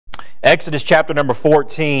Exodus chapter number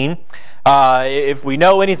 14. If we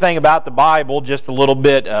know anything about the Bible, just a little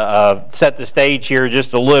bit, set the stage here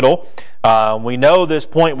just a little. We know this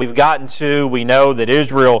point we've gotten to. We know that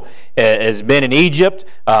Israel has been in Egypt.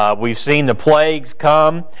 We've seen the plagues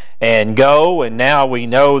come and go, and now we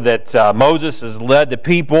know that Moses has led the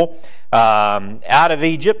people out of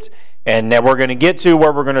Egypt. And we're going to get to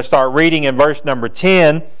where we're going to start reading in verse number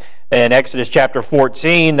 10 in Exodus chapter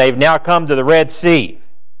 14. They've now come to the Red Sea.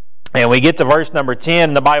 And we get to verse number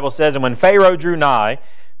 10, and the Bible says, "And when Pharaoh drew nigh,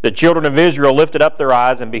 the children of Israel lifted up their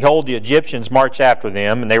eyes, and behold, the Egyptians marched after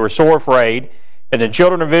them, and they were sore afraid. And the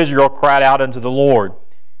children of Israel cried out unto the Lord.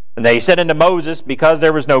 And they said unto Moses, Because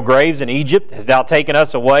there was no graves in Egypt, hast thou taken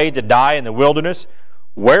us away to die in the wilderness?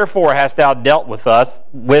 Wherefore hast thou dealt with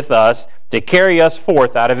us to carry us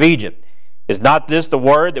forth out of Egypt? Is not this the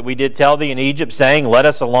word that we did tell thee in Egypt, saying, Let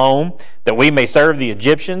us alone, that we may serve the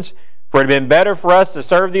Egyptians? For it had been better for us to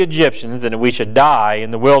serve the Egyptians than that we should die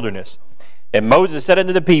in the wilderness. And Moses said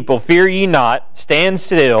unto the people, Fear ye not, stand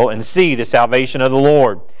still, and see the salvation of the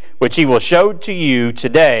Lord, which he will show to you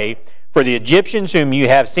today. For the Egyptians whom you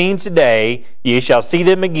have seen today, ye shall see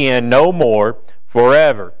them again no more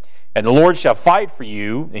forever. And the Lord shall fight for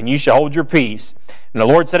you, and you shall hold your peace. And the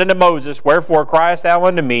Lord said unto Moses, Wherefore criest thou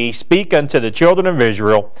unto me? Speak unto the children of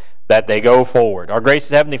Israel, that they go forward." Our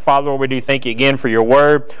gracious Heavenly Father, Lord, we do thank you again for your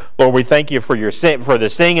word. Lord, we thank you for the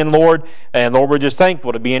singing, Lord. And Lord, we're just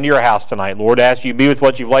thankful to be in your house tonight. Lord, I ask you to be with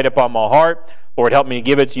what you've laid upon my heart. Lord, help me to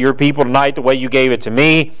give it to your people tonight the way you gave it to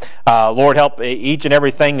me. Lord, help each and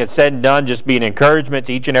everything that's said and done just be an encouragement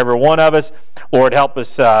to each and every one of us. Lord, help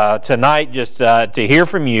us tonight just to hear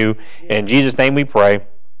from you. In Jesus' name we pray.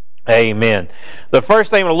 Amen. The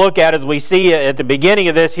first thing we'll look at is we see at the beginning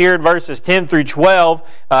of this here in verses 10 through 12,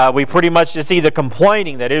 we pretty much just see the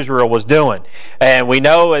complaining that Israel was doing. And we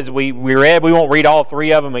know as we read, we won't read all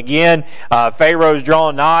three of them again. Pharaoh's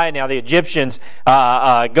drawing nigh. Now the Egyptians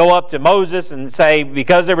go up to Moses and say,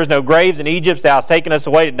 Because there was no graves in Egypt, thou hast taken us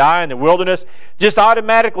away to die in the wilderness. Just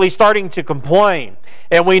automatically starting to complain.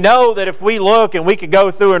 And we know that if we look and we could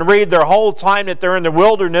go through and read their whole time that they're in the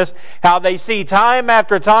wilderness, how they see time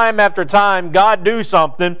after time after time God do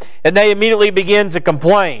something, and they immediately begin to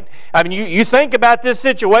complain. I mean, you think about this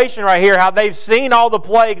situation right here, how they've seen all the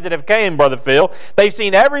plagues that have came, Brother Phil. They've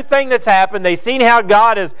seen everything that's happened. They've seen how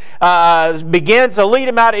God has began to lead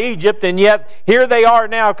them out of Egypt, and yet here they are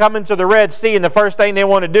now coming to the Red Sea, and the first thing they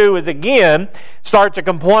want to do is again start to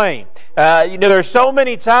complain. There's so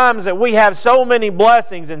many times that we have so many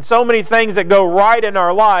blessings and so many things that go right in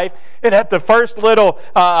our life, and at the first little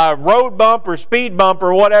road bump or speed bump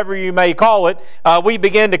or whatever you may call it, we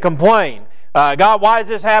begin to complain. God, why is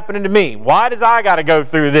this happening to me? Why does I got to go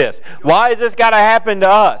through this? Why has this got to happen to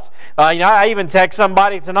us? I even text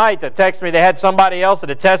somebody tonight that texted me they had somebody else that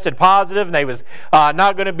had tested positive and they was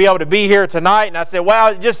not going to be able to be here tonight. And I said,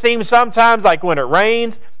 well, it just seems sometimes like when it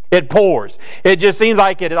rains, it pours. It just seems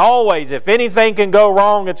like it always, if anything can go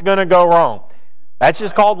wrong, it's going to go wrong. That's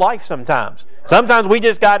just called life sometimes. Sometimes we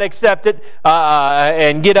just got to accept it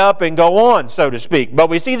and get up and go on, so to speak. But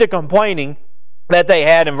we see the complaining that they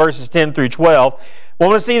had in verses 10 through 12. We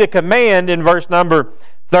want to see the command in verse number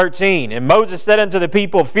 13. "And Moses said unto the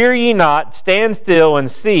people, Fear ye not, stand still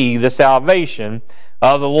and see the salvation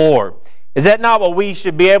of the Lord." Is that not what we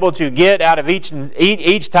should be able to get out of each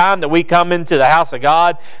time that we come into the house of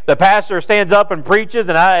God? The pastor stands up and preaches,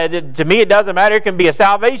 and to me it doesn't matter. It can be a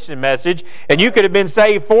salvation message, and you could have been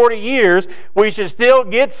saved 40 years. We should still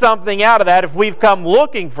get something out of that if we've come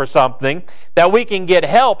looking for something, that we can get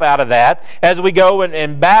help out of that as we go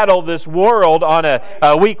and battle this world on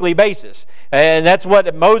a weekly basis. And that's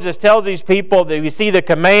what Moses tells these people. That we see the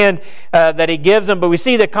command that he gives them, but we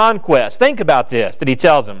see the conquest. Think about this, that he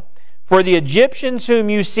tells them. "For the Egyptians whom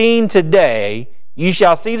you seen today, you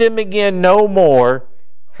shall see them again no more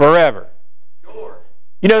forever."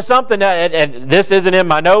 You know something, and this isn't in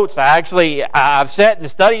my notes. I've sat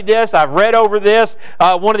and studied this. I've read over this.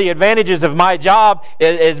 One of the advantages of my job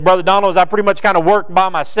is Brother Donald, is I pretty much kind of work by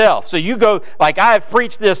myself. So you go, like I have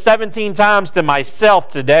preached this 17 times to myself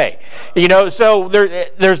today. So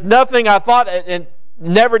there's nothing I thought, and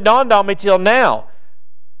never dawned on me till now.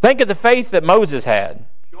 Think of the faith that Moses had.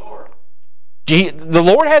 The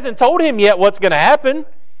Lord hasn't told him yet what's going to happen.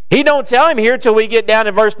 He don't tell him here till we get down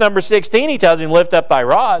in verse number 16. He tells him, "Lift up thy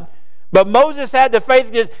rod." But Moses had the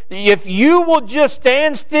faith that if you will just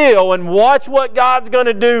stand still and watch what God's going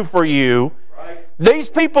to do for you, right, these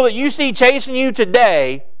people that you see chasing you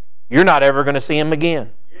today, you're not ever going to see them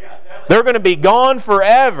again. They're going to be gone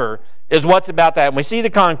forever is what's about that. And we see the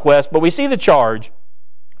conquest, but we see the charge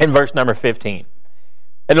in verse number 15.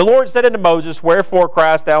 And the Lord said unto Moses, Wherefore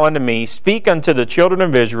criest thou unto me? Speak unto the children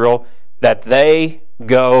of Israel that they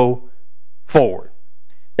go forward.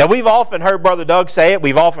 Now, we've often heard Brother Doug say it.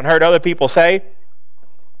 We've often heard other people say,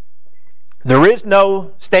 there is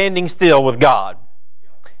no standing still with God.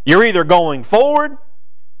 You're either going forward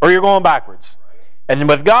or you're going backwards. And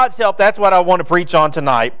with God's help, that's what I want to preach on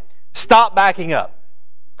tonight. Stop backing up.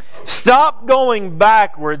 Stop going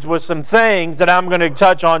backwards with some things that I'm going to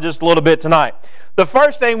touch on just a little bit tonight. The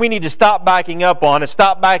first thing we need to stop backing up on is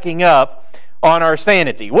stop backing up on our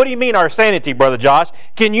sanity. What do you mean our sanity, Brother Josh?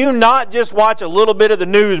 Can you not just watch a little bit of the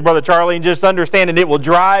news, Brother Charlie, and just understand it will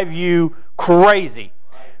drive you crazy?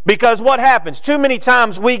 Because what happens? Too many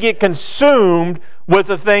times we get consumed with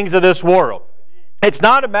the things of this world. It's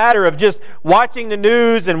not a matter of just watching the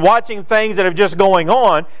news and watching things that are just going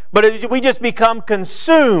on, but we just become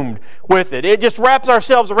consumed with it. It just wraps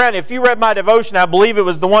ourselves around. If you read my devotion, I believe it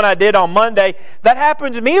was the one I did on Monday, that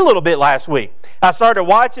happened to me a little bit last week. I started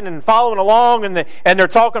watching and following along, and they're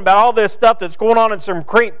talking about all this stuff that's going on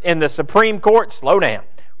in the Supreme Court. Slow down.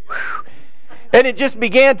 Whew. And it just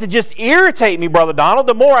began to just irritate me, Brother Donald.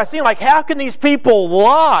 The more I see, like, how can these people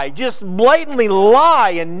lie, just blatantly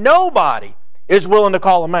lie, and nobody is willing to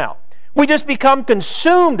call them out? We just become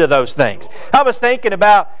consumed to those things. I was thinking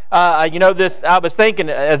about, this. I was thinking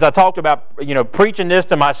as I talked about, preaching this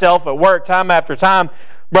to myself at work time after time,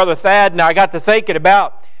 Brother Thad, and I got to thinking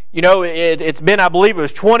about, it's been, I believe it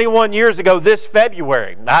was 21 years ago this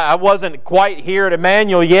February. I wasn't quite here at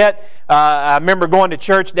Immanuel yet. I remember going to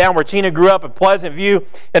church down where Tina grew up in Pleasant View,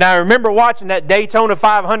 and I remember watching that Daytona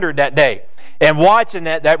 500 that day. And watching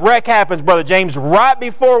that wreck happens, Brother James, right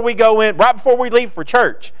before we go in, right before we leave for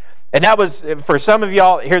church. And that was, for some of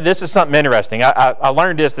y'all, here, this is something interesting. I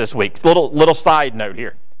learned this week. Little side note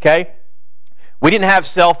here, okay? We didn't have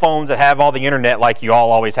cell phones that have all the internet like you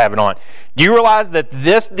all always have it on. Do you realize that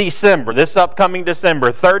this upcoming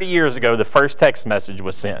December, 30 years ago, the first text message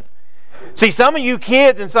was sent? See, some of you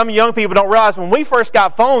kids and some of you young people don't realize when we first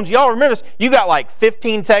got phones, y'all remember this, you got like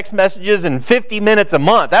 15 text messages and 50 minutes a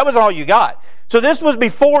month. That was all you got. So this was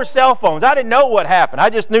before cell phones. I didn't know what happened. I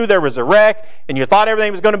just knew there was a wreck and you thought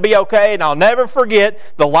everything was going to be okay. And I'll never forget,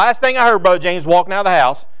 the last thing I heard, Brother James, walking out of the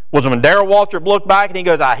house was when Darrell Waltrip looked back and he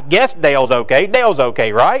goes, I guess Dale's okay. Dale's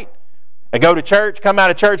okay, right? I go to church, come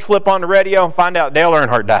out of church, flip on the radio, and find out Dale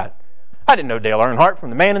Earnhardt died. I didn't know Dale Earnhardt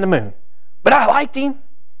from the Man in the Moon. But I liked him.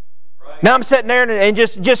 Now I'm sitting there and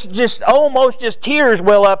just almost tears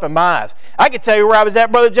well up in my eyes. I could tell you where I was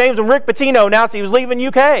at, Brother James, when Rick Pitino announced he was leaving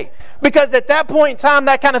UK. Because at that point in time,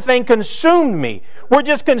 that kind of thing consumed me. We're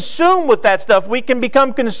just consumed with that stuff. We can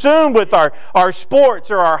become consumed with our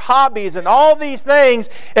sports or our hobbies and all these things.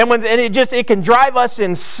 And it can drive us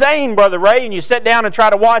insane, Brother Ray. And you sit down and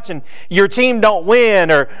try to watch and your team don't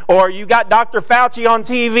win. Or you got Dr. Fauci on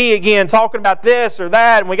TV again talking about this or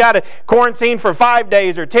that. And we got to quarantine for 5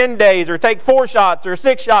 days or 10 days or take 4 shots or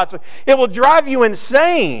 6 shots. It will drive you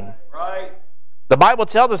insane. Right. The Bible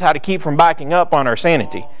tells us how to keep from backing up on our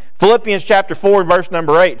sanity. Philippians chapter 4 and verse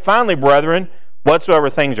number 8. Finally, brethren, whatsoever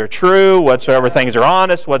things are true, whatsoever things are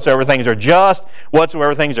honest, whatsoever things are just,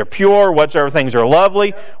 whatsoever things are pure, whatsoever things are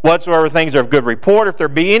lovely, whatsoever things are of good report, if there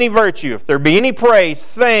be any virtue, if there be any praise,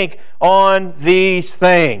 think on these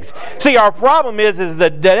things. See, our problem is the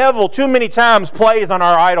devil too many times plays on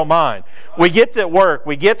our idle mind. We get to work,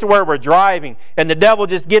 we get to where we're driving, and the devil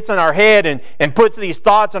just gets in our head and puts these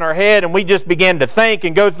thoughts in our head, and we just begin to think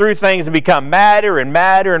and go through things and become madder and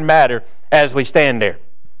madder and madder as we stand there.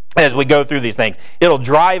 As we go through these things, it'll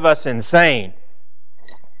drive us insane.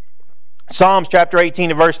 Psalms chapter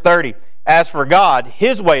 18 and verse 30. As for God,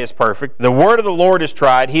 His way is perfect. The word of the Lord is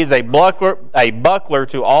tried. He is a buckler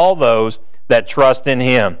to all those that trust in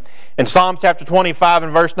Him. In Psalms chapter 25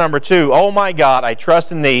 and verse number 2, O my God, I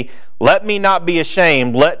trust in Thee. Let me not be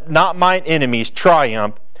ashamed. Let not mine enemies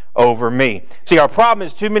triumph over me. See, our problem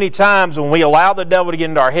is too many times when we allow the devil to get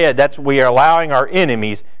into our head, we are allowing our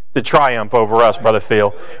enemies to triumph over us, Brother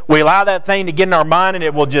Phil. We allow that thing to get in our mind and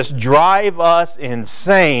it will just drive us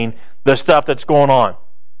insane, the stuff that's going on.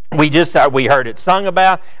 We heard it sung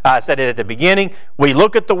about. I said it at the beginning. We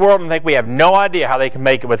look at the world and think we have no idea how they can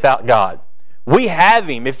make it without God. We have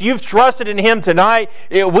Him. If you've trusted in Him tonight,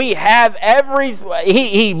 we have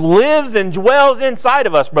He lives and dwells inside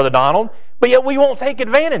of us, Brother Donald, but yet we won't take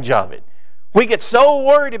advantage of it. We get so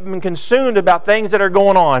worried and consumed about things that are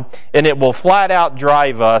going on, and it will flat out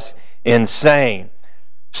drive us insane.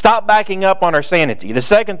 Stop backing up on our sanity. The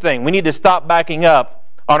second thing, we need to stop backing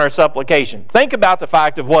up on our supplication. Think about the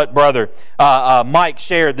fact of what Brother Mike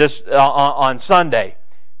shared this on Sunday.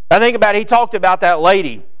 I think about it, he talked about that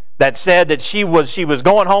lady that said that she was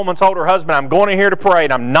going home and told her husband, I'm going in here to pray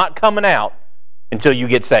and I'm not coming out until you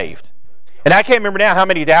get saved. And I can't remember now how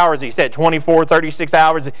many hours he said, 24, 36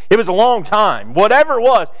 hours. It was a long time. Whatever it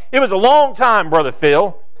was a long time, Brother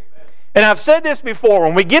Phil. And I've said this before,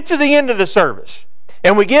 when we get to the end of the service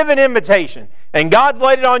and we give an invitation and God's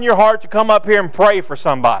laid it on your heart to come up here and pray for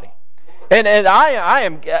somebody. And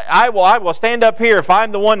I will stand up here. If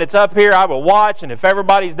I'm the one that's up here, I will watch. And if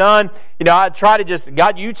everybody's done, I try to just,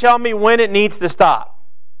 God, you tell me when it needs to stop.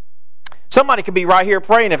 Somebody could be right here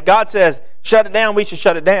praying. If God says, shut it down, we should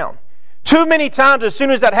shut it down. Too many times, as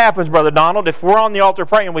soon as that happens, Brother Donald, if we're on the altar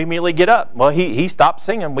praying, we immediately get up. Well, he stopped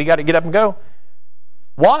singing. We got to get up and go.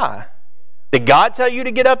 Why? Did God tell you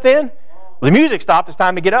to get up then? Well, the music stopped. It's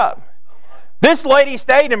time to get up. This lady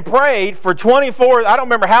stayed and prayed for 24, I don't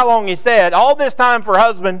remember how long he said, all this time for her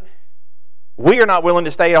husband. We are not willing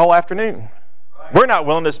to stay a whole afternoon. We're not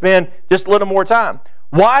willing to spend just a little more time.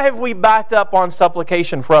 Why have we backed up on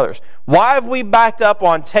supplication for others? Why have we backed up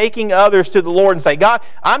on taking others to the Lord and say, God,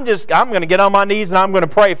 I'm going to get on my knees and I'm going to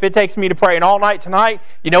pray. If it takes me to praying all night tonight,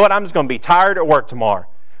 you know what? I'm just going to be tired at work tomorrow.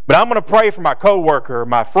 But I'm going to pray for my coworker or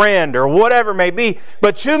my friend or whatever it may be.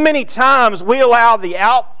 But too many times we allow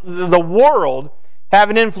the world have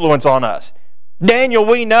an influence on us. Daniel,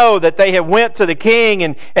 we know that they have went to the king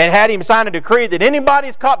and had him sign a decree that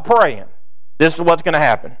anybody's caught praying, this is what's going to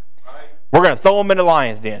happen. We're going to throw them in the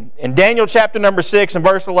lion's den. In Daniel chapter number 6 and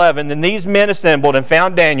verse 11, then these men assembled and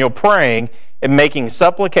found Daniel praying and making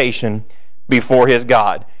supplication before his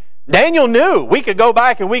God. Daniel knew. We could go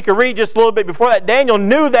back and we could read just a little bit before that. Daniel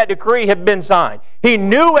knew that decree had been signed. He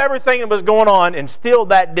knew everything that was going on, and still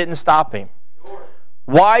that didn't stop him.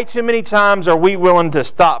 Why too many times are we willing to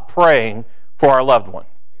stop praying for our loved one?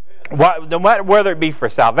 Whether it be for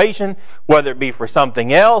salvation, whether it be for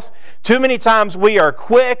something else. Too many times we are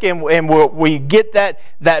quick and we get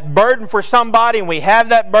that burden for somebody, and we have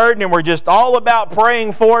that burden and we're just all about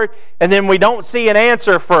praying for it, and then we don't see an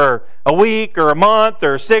answer for a week or a month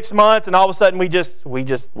or 6 months, and all of a sudden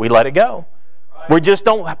we let it go. We just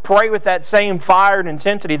don't pray with that same fire and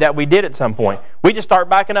intensity that we did at some point. We just start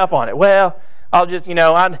backing up on it. Well, I'll just,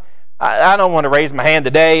 I don't want to raise my hand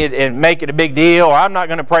today and make it a big deal, or I'm not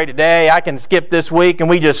going to pray today. I can skip this week, and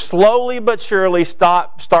we just slowly but surely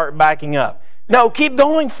start backing up. No, keep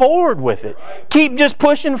going forward with it. Keep just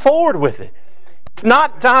pushing forward with it. It's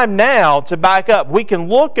not time now to back up. We can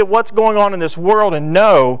look at what's going on in this world and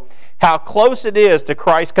know how close it is to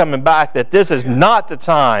Christ coming back, that this is not the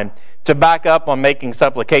time to back up on making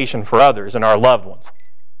supplication for others and our loved ones.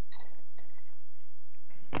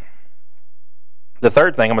 The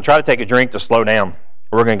third thing, I'm going to try to take a drink to slow down.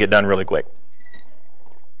 We're going to get done really quick.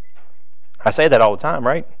 I say that all the time,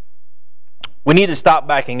 right? We need to stop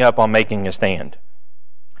backing up on making a stand.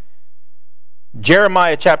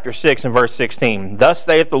 Jeremiah chapter 6 and verse 16. Thus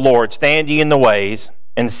saith the Lord, stand ye in the ways,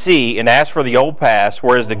 and see, and ask for the old paths,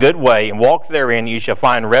 where is the good way, and walk therein, ye shall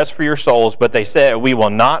find rest for your souls. But they said, we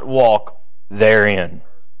will not walk therein.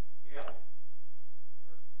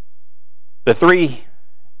 The three,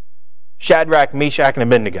 Shadrach, Meshach, and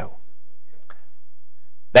Abednego,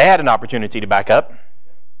 they had an opportunity to back up.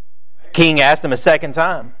 King asked them a second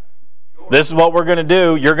time, this is what we're going to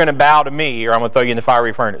do. You're going to bow to me, or I'm going to throw you in the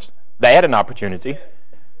fiery furnace. They had an opportunity.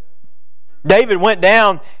 David went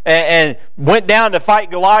down to fight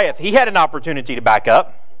Goliath. He had an opportunity to back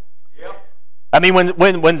up. I mean,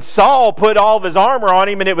 when Saul put all of his armor on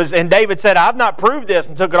him, and David said, I've not proved this,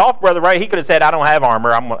 and took it off, Brother Ray, he could have said, I don't have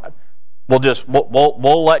armor.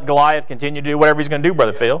 We'll let Goliath continue to do whatever he's going to do,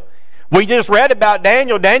 Brother Phil. We just read about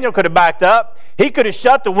Daniel. Daniel could have backed up. He could have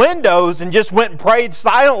shut the windows and just went and prayed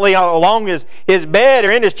silently along his bed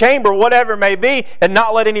or in his chamber, whatever it may be, and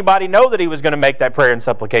not let anybody know that he was going to make that prayer and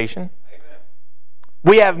supplication. Amen.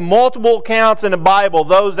 We have multiple accounts in the Bible,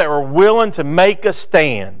 those that were willing to make a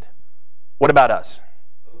stand. What about us?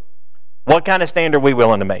 What kind of stand are we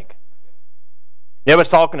willing to make? I was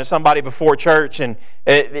talking to somebody before church, and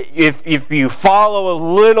if you follow a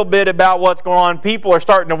little bit about what's going on, people are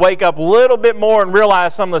starting to wake up a little bit more and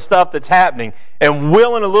realize some of the stuff that's happening and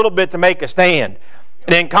willing a little bit to make a stand.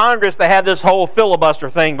 And in Congress, they have this whole filibuster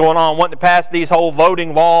thing going on, wanting to pass these whole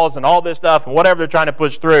voting laws and all this stuff and whatever they're trying to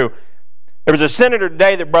push through. There was a senator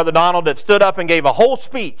today, that Brother Donald, that stood up and gave a whole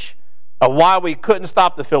speech of why we couldn't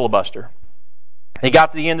stop the filibuster. He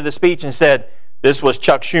got to the end of the speech and said, this was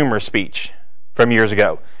Chuck Schumer's speech from years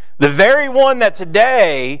ago. The very one that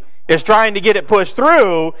today is trying to get it pushed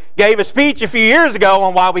through gave a speech a few years ago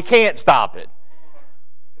on why we can't stop it.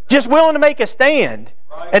 Just willing to make a stand.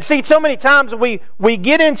 And see, so many times we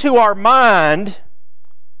get into our mind,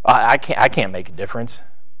 I can't make a difference.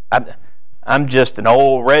 I'm just an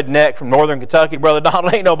old redneck from northern Kentucky, Brother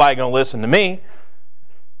Donald. Ain't nobody going to listen to me.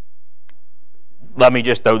 Let me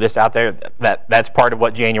just throw this out there. That's part of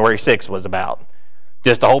what January 6th was about.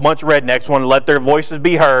 Just a whole bunch of rednecks want to let their voices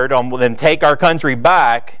be heard and take our country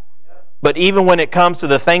back. But even when it comes to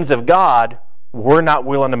the things of God, we're not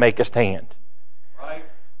willing to make a stand. Right.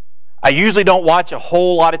 I usually don't watch a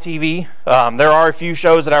whole lot of TV. There are a few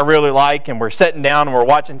shows that I really like, and we're sitting down and we're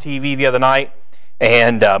watching TV the other night.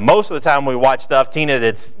 And most of the time we watch stuff, Tina,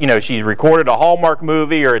 it's, she's recorded a Hallmark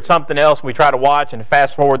movie or it's something else we try to watch and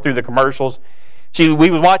fast forward through the commercials.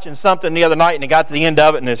 We was watching something the other night and it got to the end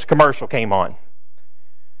of it and this commercial came on.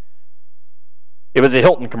 It was a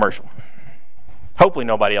Hilton commercial. Hopefully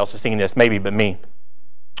nobody else has seen this, maybe but me.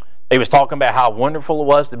 They was talking about how wonderful it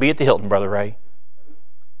was to be at the Hilton, Brother Ray.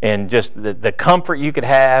 And just the comfort you could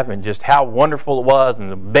have and just how wonderful it was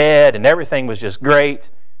and the bed and everything was just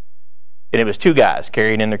great. And it was two guys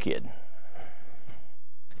carrying in their kid.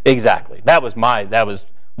 Exactly. That was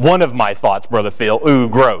one of my thoughts, Brother Phil. Ooh,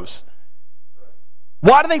 gross.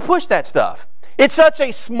 Why do they push that stuff? It's such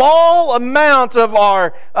a small amount of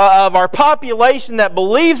our population that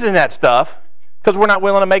believes in that stuff because we're not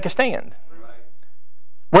willing to make a stand.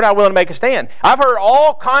 We're not willing to make a stand. I've heard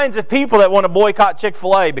all kinds of people that want to boycott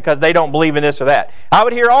Chick-fil-A because they don't believe in this or that. I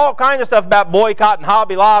would hear all kinds of stuff about boycotting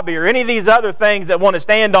Hobby Lobby or any of these other things that want to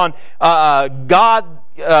stand on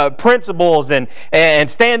God principles and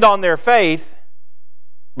stand on their faith.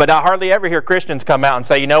 But I hardly ever hear Christians come out and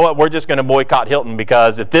say, you know what, we're just going to boycott Hilton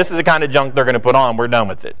because if this is the kind of junk they're going to put on, we're done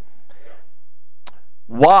with it.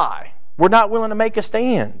 Why? We're not willing to make a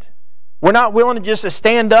stand. We're not willing to just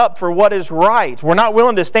stand up for what is right. We're not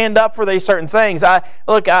willing to stand up for these certain things.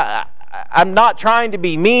 I'm not trying to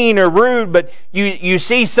be mean or rude, but you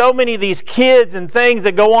see so many of these kids and things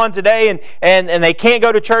that go on today, and they can't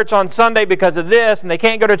go to church on Sunday because of this, and they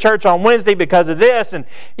can't go to church on Wednesday because of this. And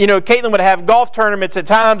Caitlin would have golf tournaments at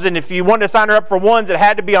times, and if you wanted to sign her up for ones, it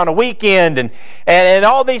had to be on a weekend, and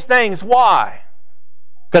all these things. Why?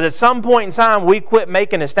 Because at some point in time, we quit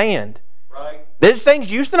making a stand. Right. These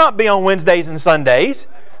things used to not be on Wednesdays and Sundays.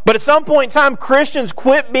 But at some point in time, Christians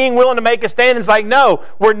quit being willing to make a stand. It's like, no,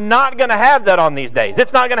 we're not going to have that on these days.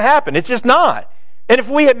 It's not going to happen. It's just not. And if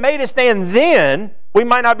we had made a stand then, we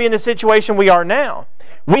might not be in the situation we are now.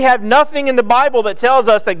 We have nothing in the Bible that tells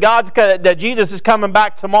us that Jesus is coming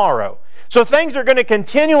back tomorrow. So things are going to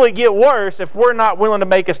continually get worse if we're not willing to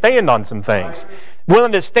make a stand on some things.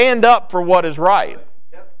 Willing to stand up for what is right.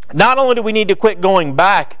 Not only do we need to quit going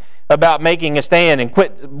back about making a stand and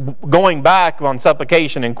quit going back on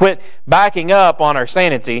supplication and quit backing up on our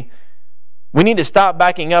sanity, we need to stop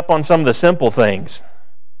backing up on some of the simple things.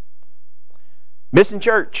 Missing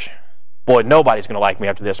church. Boy, nobody's going to like me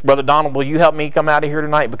after this. Brother Donald, will you help me come out of here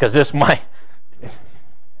tonight? Because this might...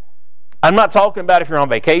 I'm not talking about if you're on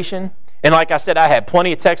vacation. And like I said, I had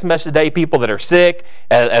plenty of text message today, people that are sick.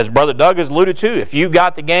 As Brother Doug has alluded to, if you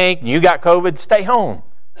got the gank and you got COVID, stay home.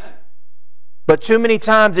 But too many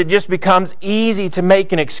times it just becomes easy to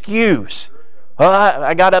make an excuse. Well,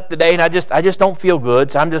 I got up today and I just don't feel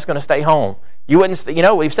good, so I'm just going to stay home.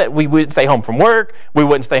 We've said we wouldn't stay home from work, we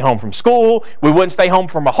wouldn't stay home from school, we wouldn't stay home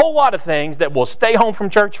from a whole lot of things that we'll stay home from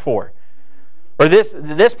church for. Or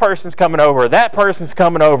this person's coming over, or that person's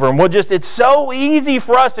coming over, and it's so easy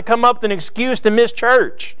for us to come up with an excuse to miss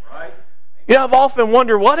church. Right. I've often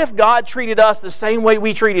wondered, what if God treated us the same way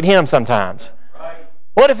we treated Him sometimes?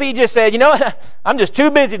 What if He just said, I'm just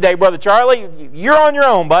too busy today, Brother Charlie. You're on your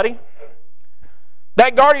own, buddy.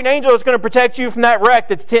 That guardian angel is going to protect you from that wreck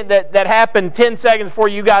that happened 10 seconds before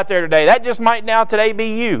you got there today. That just might now today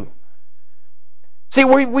be you. See,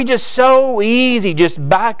 we just so easy just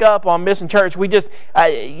back up on missing church. We just,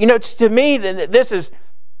 to me, this is,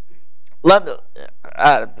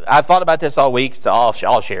 I thought about this all week, so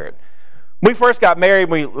I'll share it. When we first got married,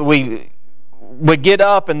 we would get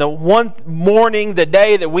up, and the one morning, the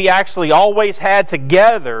day that we actually always had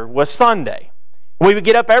together was Sunday. We would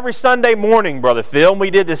get up every Sunday morning, Brother Phil, and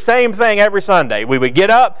we did the same thing every Sunday. We would get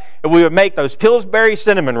up, and we would make those Pillsbury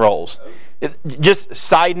cinnamon rolls. Just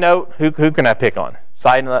side note, who can I pick on?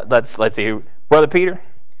 Side note, let's see. Brother Peter,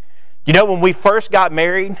 when we first got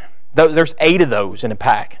married, there's 8 of those in a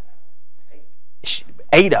pack.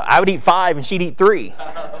 8. I would eat 5, and she'd eat 3.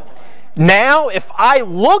 Now, if I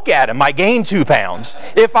look at them, I gain 2 pounds.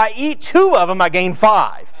 If I eat 2 of them, I gain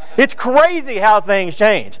 5. It's crazy how things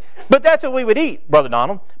change. But that's what we would eat, Brother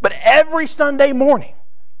Donald. But every Sunday morning,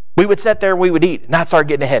 we would sit there and we would eat, and I'd start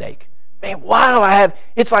getting a headache. Man, why do I have...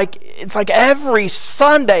 It's like every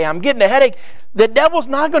Sunday I'm getting a headache. The devil's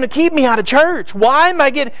not going to keep me out of church. Why am I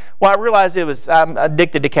getting... Well, I realized I'm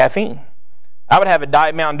addicted to caffeine. I would have a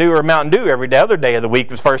Diet Mountain Dew or a Mountain Dew every other day of the week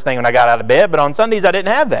was the first thing when I got out of bed, but on Sundays I didn't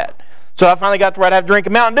have that. So I finally got to where I'd have to drink a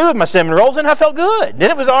Mountain Dew with my cinnamon rolls, and I felt good. Then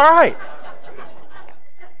it was all right.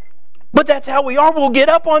 But that's how we are. We'll get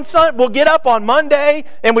up on Monday,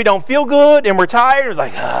 and we don't feel good, and we're tired. It's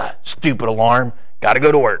like, stupid alarm. Got to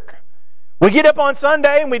go to work. We get up on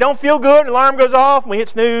Sunday, and we don't feel good, and the alarm goes off, and we hit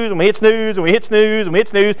snooze, and we hit snooze, and we hit snooze, and we hit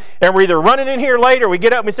snooze, and we're either running in here late, or we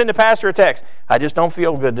get up and we send the pastor a text. I just don't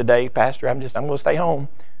feel good today, Pastor. I'm going to stay home.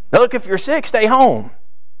 Now look, if you're sick, stay home.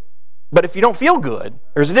 But if you don't feel good,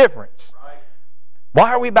 there's a difference.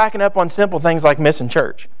 Why are we backing up on simple things like missing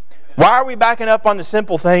church? Why are we backing up on the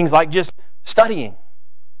simple things like just studying?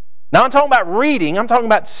 Now I'm talking about reading. I'm talking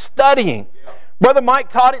about studying. Brother Mike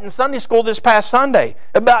taught it in Sunday school this past Sunday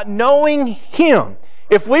about knowing Him.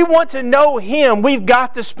 If we want to know Him, we've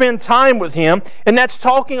got to spend time with Him. And that's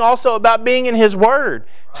talking also about being in His Word.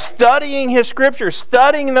 Studying His Scripture.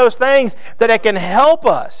 Studying those things that can help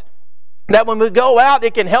us. That when we go out,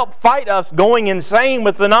 it can help fight us going insane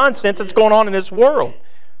with the nonsense that's going on in this world.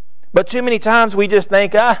 But too many times we just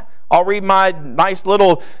think, I'll read my nice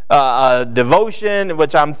little devotion,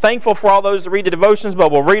 which I'm thankful for all those that read the devotions, but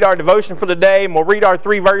we'll read our devotion for the day, and we'll read our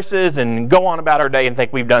 3 verses and go on about our day and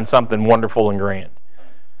think we've done something wonderful and grand.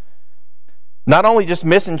 Not only just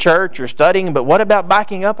missing church or studying, but what about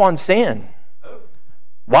backing up on sin?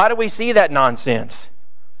 Why do we see that nonsense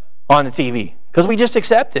on the TV? Because we just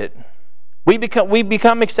accept it. We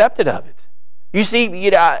become accepted of it. You see,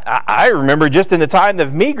 I remember just in the time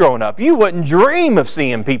of me growing up, you wouldn't dream of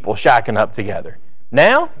seeing people shacking up together.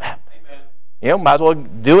 Now, might as well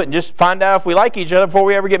do it and just find out if we like each other before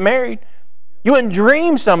we ever get married. You wouldn't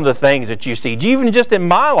dream some of the things that you see, even just in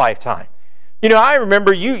my lifetime. I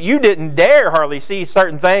remember you didn't dare hardly see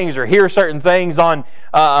certain things or hear certain things on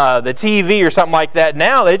the TV or something like that.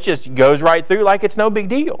 Now it just goes right through like it's no big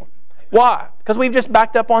deal. Why? Because we've just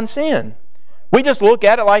backed up on sin. We just look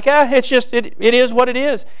at it like, it is what it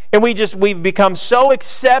is. And we've become so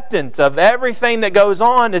acceptant of everything that goes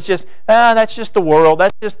on. It's just, that's just the world.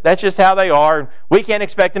 That's just how they are. We can't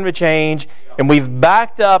expect them to change. And we've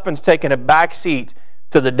backed up and taken a back seat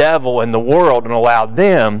to the devil and the world and allowed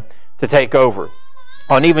them to take over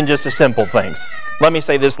on even just the simple things. Let me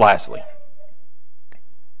say this lastly.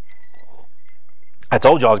 I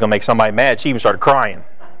told you I was going to make somebody mad. She even started crying.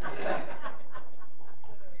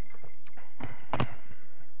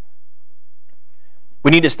 We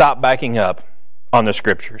need to stop backing up on the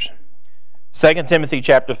Scriptures. 2 Timothy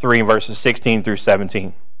chapter 3, verses 16 through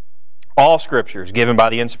 17. All Scripture is given by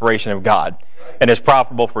the inspiration of God and is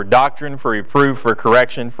profitable for doctrine, for reproof, for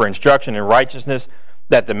correction, for instruction in righteousness,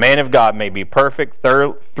 that the man of God may be perfect,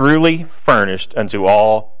 thoroughly furnished unto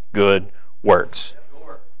all good works.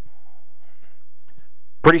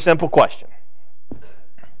 Pretty simple question.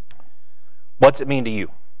 What's it mean to you?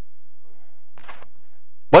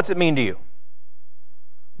 What's it mean to you?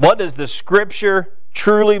 What does the Scripture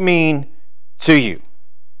truly mean to you?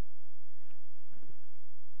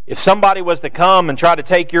 If somebody was to come and try to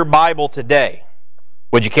take your Bible today,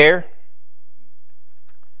 would you care?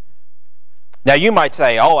 Now you might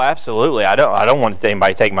say, "Oh, absolutely. I don't want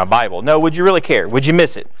anybody to take my Bible." No, would you really care? Would you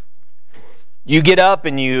miss it? You get up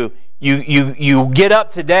and you get up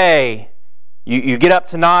today, you get up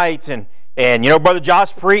tonight and Brother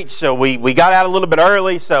Josh preached, so we got out a little bit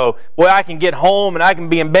early, so I can get home and I can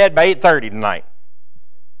be in bed by 8:30 tonight.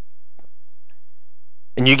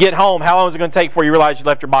 And you get home, how long is it going to take before you realize you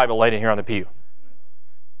left your Bible laid in here on the pew?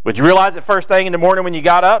 Would you realize it first thing in the morning when you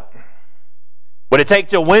got up? Would it take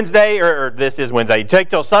till Wednesday, or this is Wednesday, you take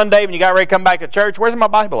till Sunday when you got ready to come back to church? Where's my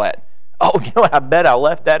Bible at? Oh, I bet I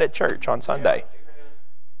left that at church on Sunday.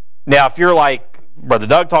 Now, if you're like Brother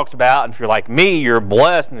Doug talks about, and if you're like me, you're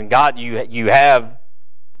blessed, and God, you have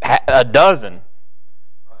a dozen.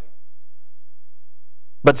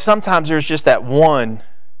 But sometimes there's just that one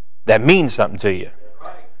that means something to you.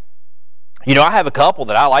 I have a couple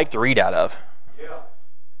that I like to read out of.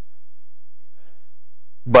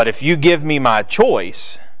 But if you give me my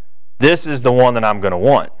choice, this is the one that I'm going to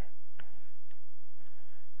want.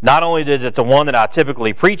 Not only is it the one that I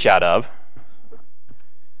typically preach out of,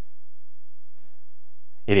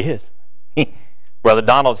 it is. Brother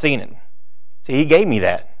Donald seen it. See, he gave me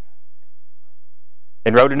that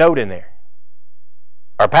and wrote a note in there.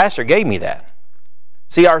 Our pastor gave me that.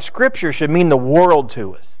 See, our Scripture should mean the world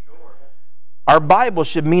to us. Our Bible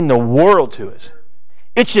should mean the world to us.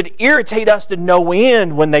 It should irritate us to no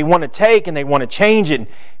end when they want to take and they want to change it.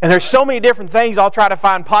 And there's so many different things. I'll try to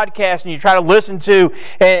find podcasts and you try to listen to,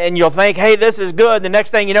 and you'll think, hey, this is good. The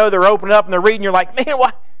next thing you know, they're opening up and they're reading. You're like, man,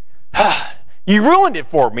 what? You ruined it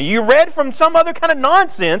for me. You read from some other kind of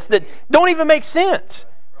nonsense that don't even make sense.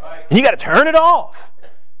 And you got to turn it off.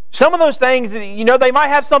 Some of those things, they might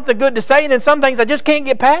have something good to say, and then some things I just can't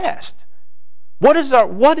get past. What does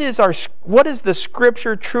the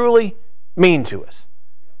Scripture truly mean to us?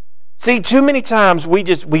 See, too many times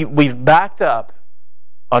we've backed up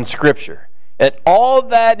on Scripture. And all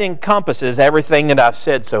that encompasses everything that I've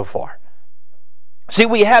said so far. See,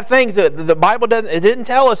 we have things that the Bible didn't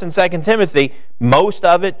tell us in 2 Timothy, most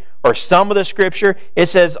of it, or some of the Scripture. It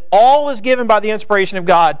says all is given by the inspiration of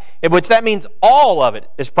God, which that means all of it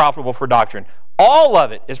is profitable for doctrine. All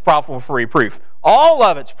of it is profitable for reproof. All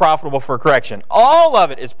of it's profitable for correction. All of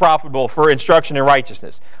it is profitable for instruction in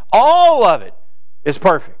righteousness. All of it is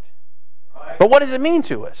perfect. But what does it mean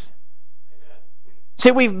to us?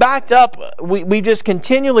 See, we've backed up. We just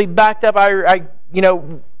continually backed up.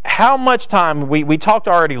 How much time, we talked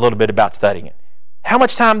already a little bit about studying it. How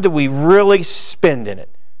much time do we really spend in it?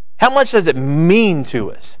 How much does it mean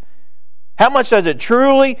to us? How much does it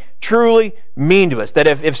truly, truly mean to us? That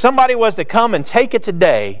if somebody was to come and take it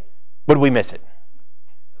today, would we miss it?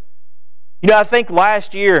 I think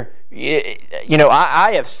last year,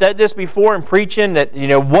 I have said this before in preaching that,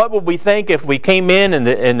 what would we think if we came in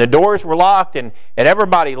and the doors were locked and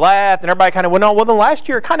everybody laughed and everybody kind of went on? Well, then last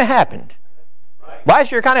year it kind of happened.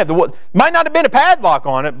 Last year kind of happened. Might not have been a padlock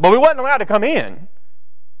on it, but we wasn't allowed to come in.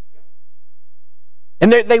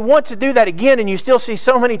 And they want to do that again, and you still see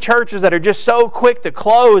so many churches that are just so quick to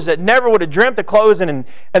close that never would have dreamt of closing, and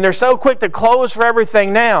they're so quick to close for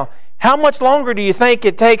everything now. How much longer do you think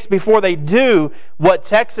it takes before they do what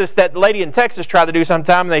that lady in Texas tried to do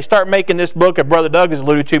sometime, and they start making this book that Brother Doug has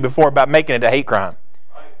alluded to before about making it a hate crime?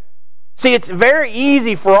 See, it's very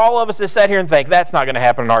easy for all of us to sit here and think, that's not going to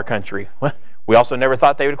happen in our country. Well, we also never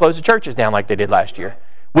thought they would close the churches down like they did last year.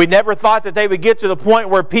 We never thought that they would get to the point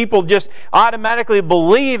where people just automatically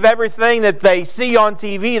believe everything that they see on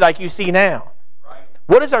TV like you see now.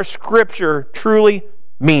 What does our Scripture truly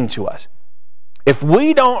mean to us? If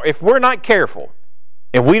we're not careful,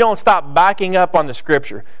 and we don't stop backing up on the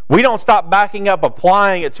Scripture, we don't stop backing up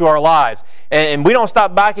applying it to our lives, and we don't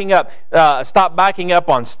stop backing up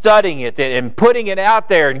on studying it and putting it out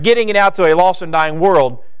there and getting it out to a lost and dying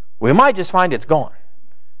world, we might just find it's gone.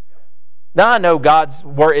 Now I know God's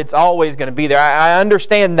Word, it's always going to be there. I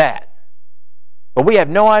understand that. But we have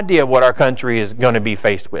no idea what our country is going to be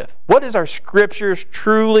faced with. What does our Scriptures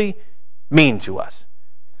truly mean to us?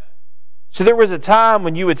 So there was a time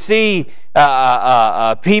when you would see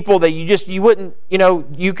people that you wouldn't,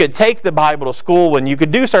 you could take the Bible to school and you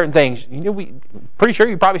could do certain things. Pretty sure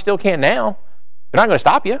you probably still can now. They're not going to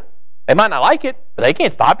stop you. They might not like it, but they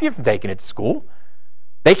can't stop you from taking it to school.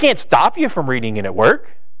 They can't stop you from reading it at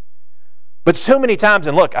work. But so many times,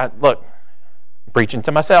 and look, I'm preaching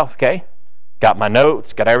to myself, okay? Got my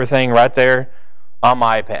notes, got everything right there on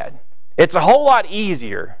my iPad. It's a whole lot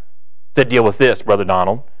easier to deal with this, Brother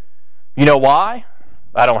Donald. You know why?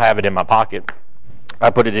 I don't have it in my pocket. I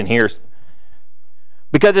put it in here.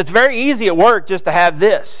 Because it's very easy at work just to have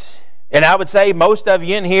this. And I would say most of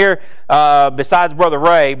you in here, besides Brother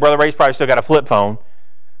Ray's probably still got a flip phone.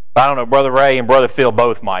 I don't know, Brother Ray and Brother Phil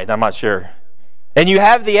both might. I'm not sure. And you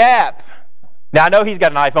have the app. Now, I know he's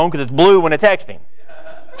got an iPhone because it's blue when it's texting.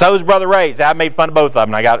 So is Brother Ray's. I made fun of both of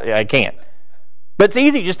them. I can't. But it's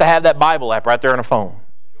easy just to have that Bible app right there on a phone.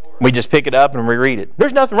 We just pick it up and reread it.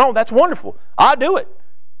 There's nothing wrong. That's wonderful. I'll do it.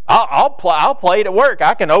 I'll play it at work.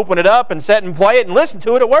 I can open it up and sit and play it and listen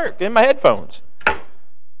to it at work in my headphones.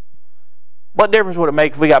 What difference would it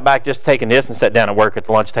make if we got back just taking this and sat down at work at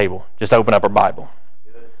the lunch table? Just open up our Bible.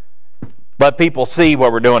 Let people see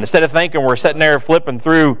what we're doing. Instead of thinking we're sitting there flipping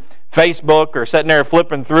through Facebook or sitting there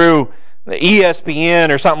flipping through the ESPN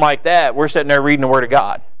or something like that, we're sitting there reading the Word of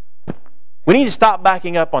God. We need to stop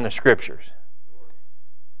backing up on the Scriptures.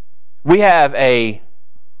 We have a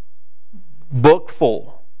book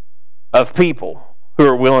full of people who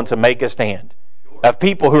are willing to make a stand, of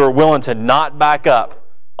people who are willing to not back up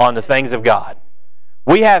on the things of God.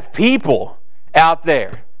 We have people out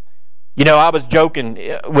there. I was joking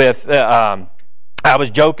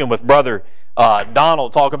with Brother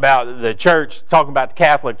Donald talking about the church, talking about the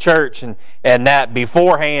Catholic Church and that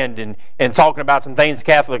beforehand and talking about some things in the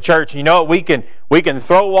Catholic Church. And you know what? We can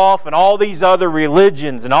throw off and all these other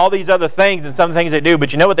religions and all these other things and some things they do.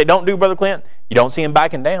 But you know what they don't do, Brother Clint? You don't see them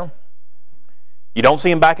backing down. You don't see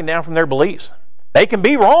them backing down from their beliefs. They can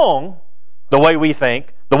be wrong the way we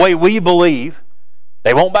think, the way we believe.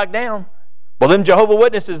 They won't back down. Well, them Jehovah's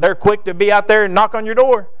Witnesses, they're quick to be out there and knock on your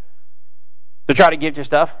door to try to get you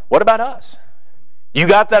stuff. What about us? You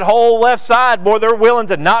got that whole left side, boy, they're willing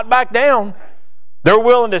to not back down. They're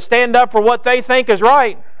willing to stand up for what they think is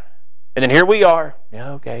right. And then here we are.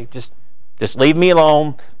 Yeah, okay, just leave me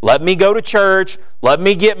alone. Let me go to church. Let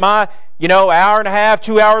me get my, hour and a half,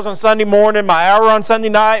 2 hours on Sunday morning, my hour on Sunday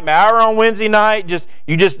night, my hour on Wednesday night.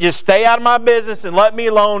 You just stay out of my business and let me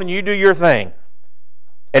alone and you do your thing.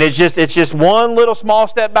 And it's just one little small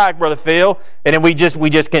step back, Brother Phil, and then we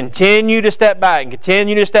just continue to step back and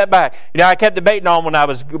continue to step back. I kept debating on when I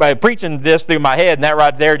was preaching this through my head, and that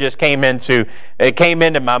right there just came into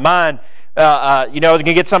my mind. I was going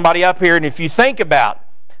to get somebody up here, and if you think about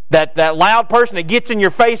that loud person that gets in your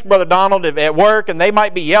face, Brother Donald, at work, and they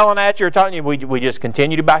might be yelling at you or telling you, we just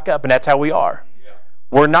continue to back up, and that's how we are. Yeah.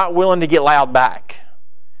 We're not willing to get loud back.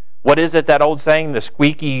 What is it, that old saying, the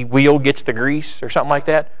squeaky wheel gets the grease or something like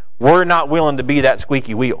that? We're not willing to be that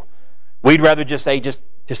squeaky wheel. We'd rather just say, just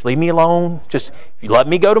leave me alone. Just, if you let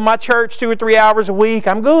me go to my church 2 or 3 hours a week,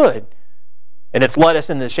 I'm good. And it's led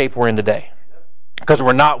us in the shape we're in today because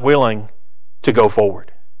we're not willing to go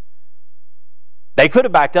forward. They could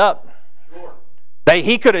have backed up.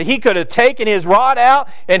 He could have taken his rod out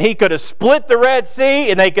and he could have split the Red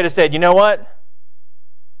Sea and they could have said, you know what?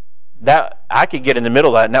 That I could get in the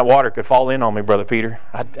middle of that and that water could fall in on me, Brother Peter.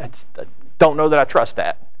 I don't know that I trust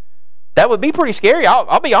that. That would be pretty scary.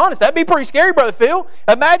 I'll be honest. That'd be pretty scary, Brother Phil.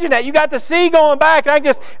 Imagine that. You got the sea going back.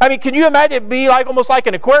 And can you imagine it be almost like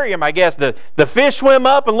an aquarium, I guess. The fish swim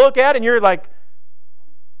up and look at it and you're like,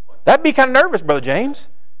 that'd be kind of nervous, Brother James.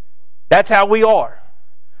 That's how we are.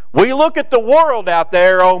 We look at the world out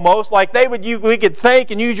there almost like we could think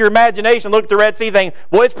and use your imagination, look at the Red Sea thing.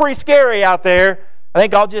 Boy, it's pretty scary out there. I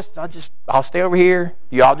think I'll stay over here.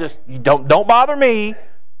 You don't bother me.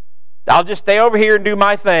 I'll just stay over here and do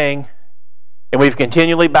my thing. And we've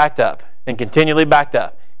continually backed up and continually backed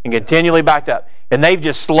up and continually backed up. And they've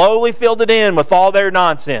just slowly filled it in with all their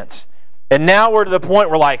nonsense. And now we're to the point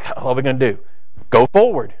where what are we going to do? Go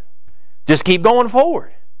forward. Just keep going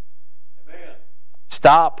forward. Amen.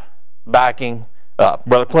 Stop backing up.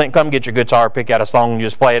 Brother Clint, come get your guitar, pick out a song and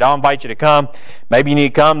just play it. I'll invite you to come. Maybe you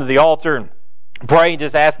need to come to the altar and pray and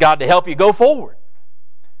just ask God to help you go forward.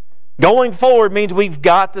 Going forward means we've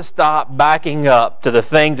got to stop backing up to the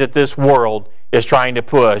things that this world is trying to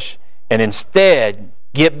push and instead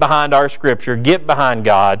get behind our Scripture, get behind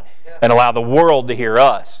God, and allow the world to hear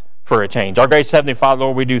us for a change. Our gracious Heavenly Father,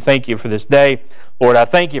 Lord, we do thank you for this day. Lord, I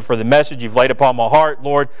thank you for the message you've laid upon my heart,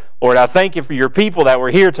 Lord. Lord, I thank you for your people that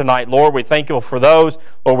were here tonight, Lord. We thank you for those.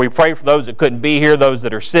 Lord, we pray for those that couldn't be here, those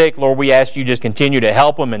that are sick. Lord, we ask you just continue to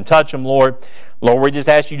help them and touch them, Lord. Lord, we just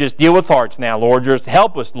ask you just deal with hearts now, Lord. Just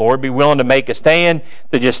help us, Lord. Be willing to make a stand,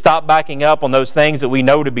 to just stop backing up on those things that we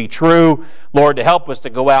know to be true. Lord, to help us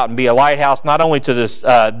to go out and be a lighthouse, not only to this,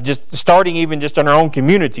 just starting even just in our own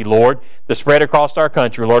community, Lord, to spread across our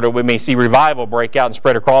country, Lord, that we may see revival break out and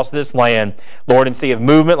spread across this land, Lord, and see a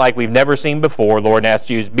movement like we've never seen before, Lord, and ask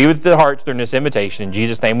you to be with the hearts during this invitation. In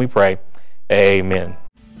Jesus' name we pray. Amen.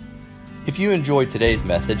 If you enjoyed today's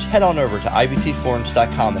message, head on over to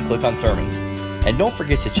ibcflorence.com and click on sermons. And don't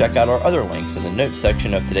forget to check out our other links in the notes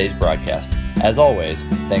section of today's broadcast. As always,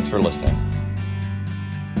 thanks for listening.